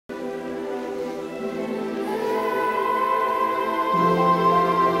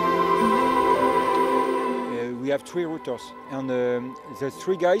have three routers, and the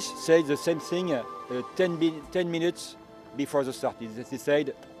three guys say the same thing 10 minutes before the start. They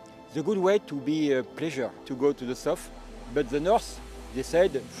said the good way to be a pleasure to go to the south, but the north, they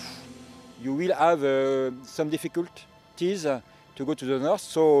said you will have some difficulties to go to the north.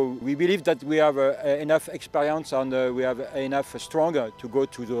 So we believe that we have enough experience and we have enough strong to go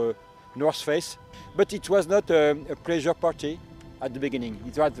to the north face. But it was not a pleasure party at the beginning.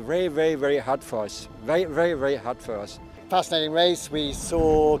 It was very, very, very hard for us. Very, very, very hard for us. Fascinating race. We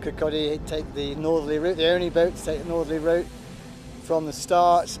saw Cocody take the northerly route, the only boat to take the northerly route from the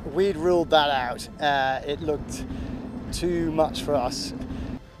start. We'd ruled that out. It looked too much for us.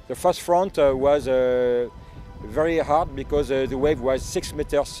 The first front was very hard because the wave was 6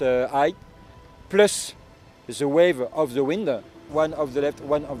 meters high, plus the wave of the wind, one of the left,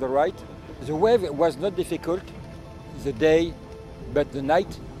 one of the right. The wave was not difficult the day, but the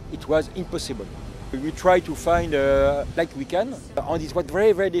night it was impossible. We try to find like we can, and it was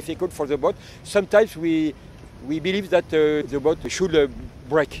very, very difficult for the boat. Sometimes we believe that the boat should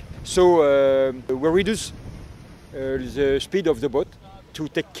break. So we reduce the speed of the boat to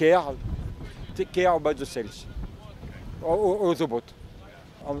take care about the sails or the boat,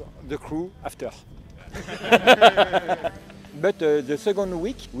 and the crew after. But the second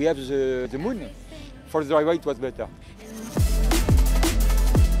week we have the moon. For the driver it was better.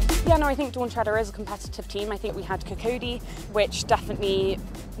 Yeah, no, I think Dawn Treader is a competitive team. I think we had Cocody, which definitely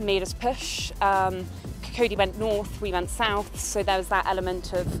made us push. Cocody went north, we went south, so there was that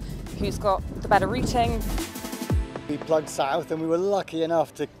element of who's got the better routing. We plugged south and we were lucky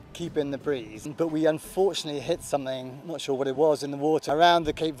enough to keep in the breeze, but we unfortunately hit something, I'm not sure what it was, in the water. Around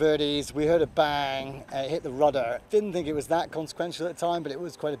the Cape Verdes, we heard a bang, it hit the rudder. Didn't think it was that consequential at the time, but it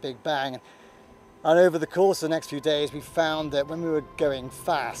was quite a big bang. And over the course of the next few days, we found that when we were going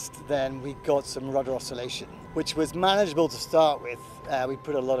fast, then we got some rudder oscillation, which was manageable to start with. We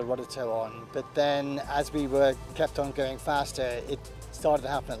put a lot of rudder toe on, but then as we kept on going faster, it started to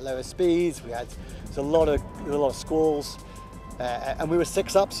happen at lower speeds. There was a lot of squalls, and we were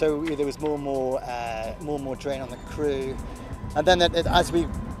 6 up, so there was more and more drain on the crew. And then as we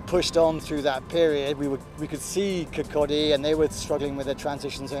pushed on through that period, we could see Cocody, and they were struggling with a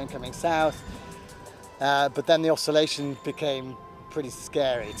transition zone coming south. But then the oscillation became pretty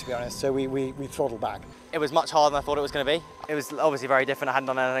scary, to be honest, so we throttled back. It was much harder than I thought it was going to be. It was obviously very different. I hadn't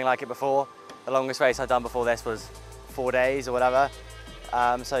done anything like it before. The longest race I'd done before this was 4 days or whatever.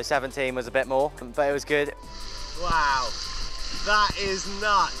 So 17 was a bit more, but it was good. Wow, that is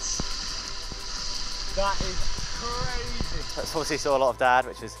nuts. That is crazy. I obviously saw a lot of Dad,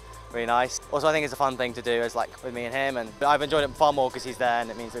 which was really nice. Also, I think it's a fun thing to do, as like with me and him, and I've enjoyed it far more because he's there,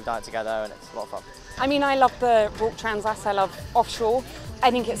 and it means we've done it together, and it's a lot of fun. I mean, I love the RORC Transat, I love offshore.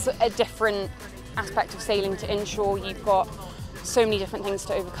 I think it's a different aspect of sailing to inshore. You've got so many different things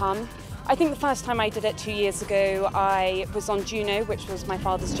to overcome. I think the first time I did it 2 years ago, I was on Juno, which was my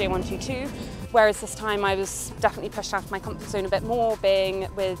father's J122, whereas this time I was definitely pushed out of my comfort zone a bit more, being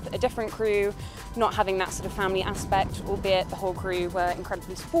with a different crew, not having that sort of family aspect, albeit the whole crew were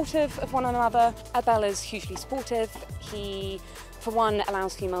incredibly supportive of one another. Abella's hugely supportive. He, for one,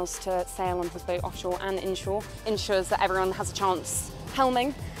 allows females to sail on his boat offshore and inshore, ensures that everyone has a chance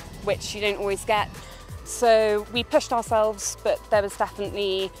helming, which you don't always get. So we pushed ourselves, but there was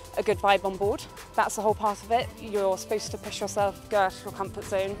definitely a good vibe on board. That's the whole part of it. You're supposed to push yourself, go out of your comfort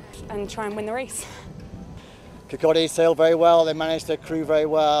zone and try and win the race. Cocody sailed very well, they managed their crew very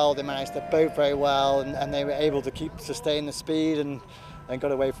well, they managed their boat very well, and they were able to sustain the speed and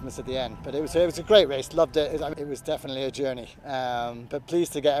got away from us at the end. But it was a great race, loved it. It was definitely a journey, but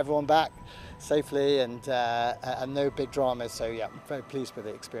pleased to get everyone back safely and no big dramas. So yeah, I'm very pleased with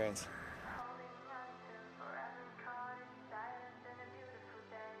the experience.